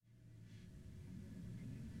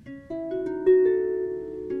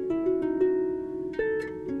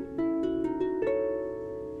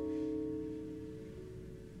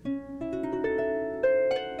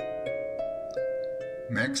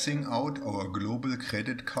Maxing out our global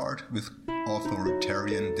credit card with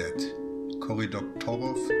authoritarian debt.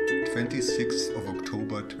 Korydoktorov, 26th of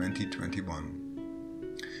October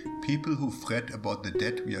 2021. People who fret about the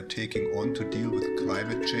debt we are taking on to deal with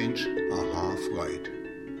climate change are half right.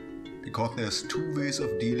 Because there's two ways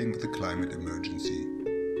of dealing with the climate emergency.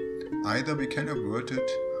 Either we can avert it,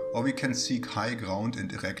 or we can seek high ground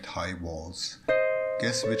and erect high walls.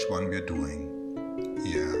 Guess which one we're doing?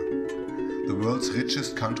 Yeah. The world's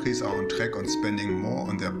richest countries are on track on spending more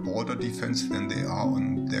on their border defense than they are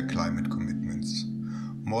on their climate commitments.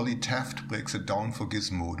 Molly Taft breaks it down for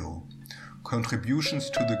Gizmodo. Contributions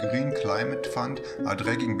to the Green Climate Fund are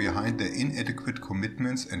dragging behind their inadequate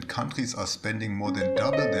commitments, and countries are spending more than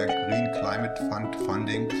double their Green Climate Fund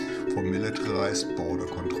funding for militarized border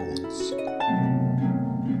controls.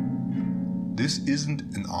 This isn't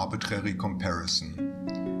an arbitrary comparison.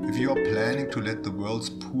 If you are planning to let the world's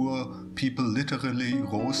poor people literally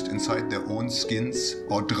roast inside their own skins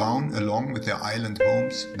or drown along with their island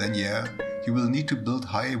homes, then yeah, you will need to build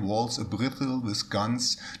high walls abrittle with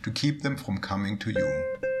guns to keep them from coming to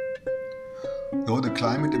you. Though the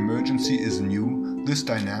climate emergency is new, this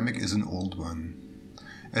dynamic is an old one.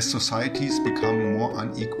 As societies become more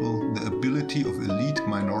unequal, the ability of elite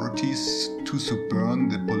minorities to subvert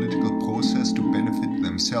the political process to benefit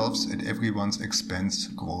themselves at everyone's expense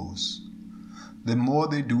grows. The more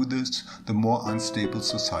they do this, the more unstable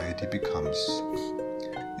society becomes.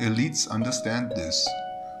 Elites understand this.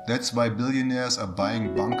 That's why billionaires are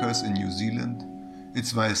buying bunkers in New Zealand.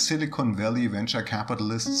 It's why Silicon Valley venture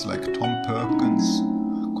capitalists like Tom Perkins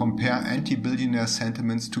compare anti-billionaire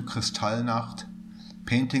sentiments to Kristallnacht,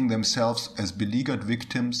 painting themselves as beleaguered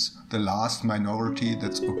victims, the last minority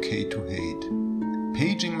that's okay to hate.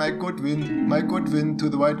 Paging my Goodwin to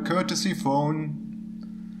the white courtesy phone.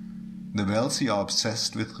 The wealthy are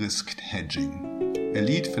obsessed with risk hedging.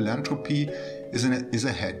 Elite philanthropy is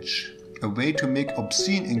a hedge, a way to make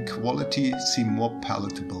obscene inequality seem more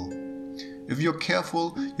palatable. If you're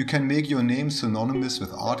careful, you can make your name synonymous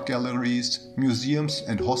with art galleries, museums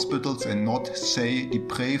and hospitals and not, say,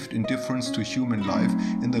 depraved indifference to human life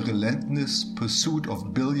in the relentless pursuit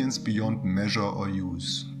of billions beyond measure or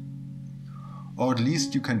use. Or at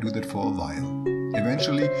least you can do that for a while.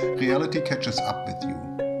 Eventually, reality catches up with you.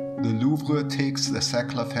 The Louvre takes the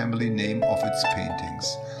Sackler family name off its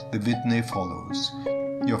paintings. The Whitney follows.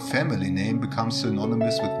 Your family name becomes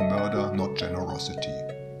synonymous with murder, not generosity.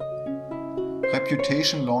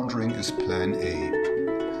 Reputation laundering is plan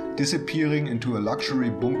A. Disappearing into a luxury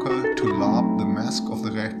bunker to larp the mask of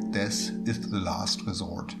the Red Death is the last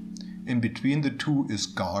resort. In between the two is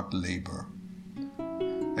guard labor.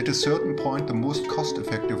 At a certain point, the most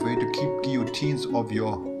cost-effective way to keep guillotines off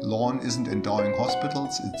your lawn isn't endowing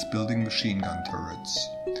hospitals, it's building machine gun turrets.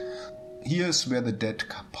 Here's where the debt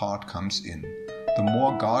part comes in. The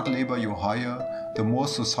more guard labor you hire, the more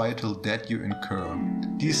societal debt you incur,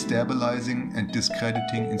 destabilizing and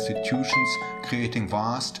discrediting institutions, creating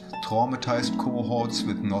vast, traumatized cohorts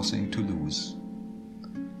with nothing to lose.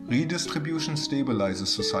 Redistribution stabilizes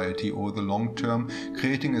society over the long term,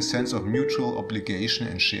 creating a sense of mutual obligation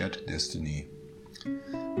and shared destiny.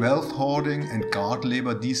 Wealth hoarding and guard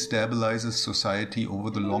labor destabilizes society over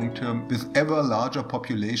the long term, with ever larger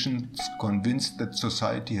populations convinced that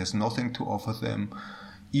society has nothing to offer them,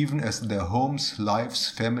 even as their homes, lives,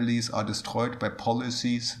 families are destroyed by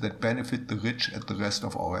policies that benefit the rich at the rest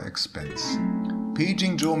of our expense.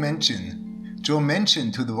 Paging Joe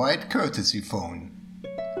Manchin to the white courtesy phone.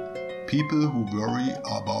 People who worry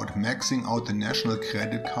about maxing out the national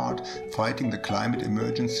credit card fighting the climate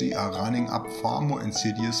emergency are running up far more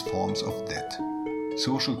insidious forms of debt.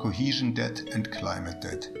 Social cohesion debt and climate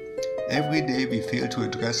debt. Every day we fail to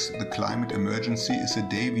address the climate emergency is a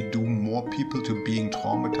day we doom more people to being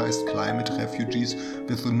traumatized climate refugees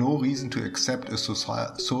with no reason to accept a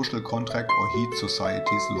social contract or heed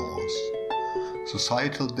society's laws.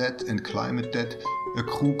 Societal debt and climate debt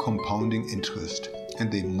accrue compounding interest,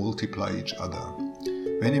 and they multiply each other.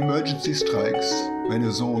 When emergency strikes, when a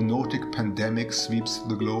zoonotic pandemic sweeps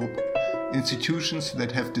the globe, institutions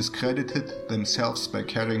that have discredited themselves by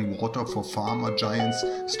carrying water for pharma giants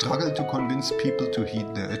struggle to convince people to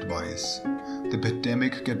heed their advice. The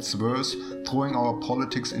pandemic gets worse, throwing our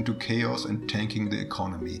politics into chaos and tanking the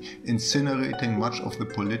economy, incinerating much of the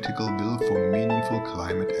political will for meaningful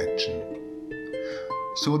climate action.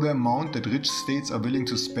 So the amount that rich states are willing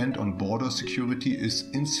to spend on border security is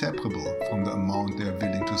inseparable from the amount they are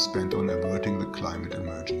willing to spend on averting the climate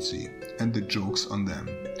emergency. And the joke's on them.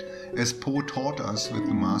 As Poe taught us with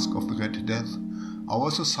the Mask of the Red Death,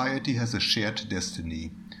 our society has a shared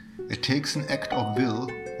destiny. It takes an act of will,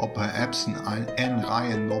 or perhaps an Anne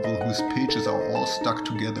Ryan novel whose pages are all stuck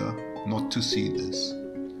together, not to see this.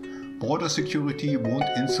 Border security won't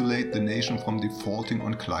insulate the nation from defaulting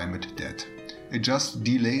on climate debt. It just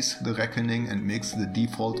delays the reckoning and makes the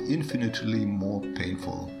default infinitely more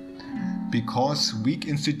painful. Because weak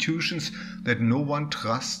institutions that no one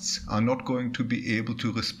trusts are not going to be able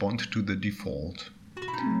to respond to the default.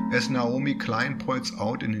 As Naomi Klein points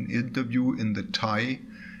out in an interview in the Thai,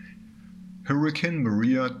 Hurricane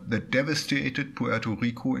Maria that devastated Puerto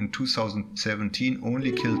Rico in 2017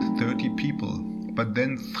 only killed 30 people, but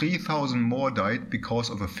then 3,000 more died because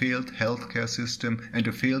of a failed healthcare system and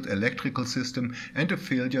a failed electrical system and a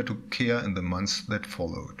failure to care in the months that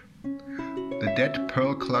followed. The dead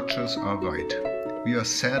pearl clutchers are right. We are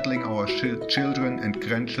saddling our children and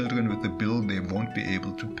grandchildren with a bill they won't be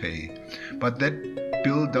able to pay. But that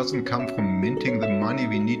bill doesn't come from minting the money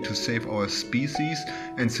we need to save our species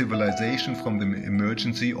and civilization from the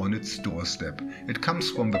emergency on its doorstep. It comes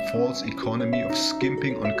from the false economy of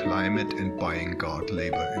skimping on climate and buying guard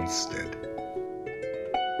labor instead.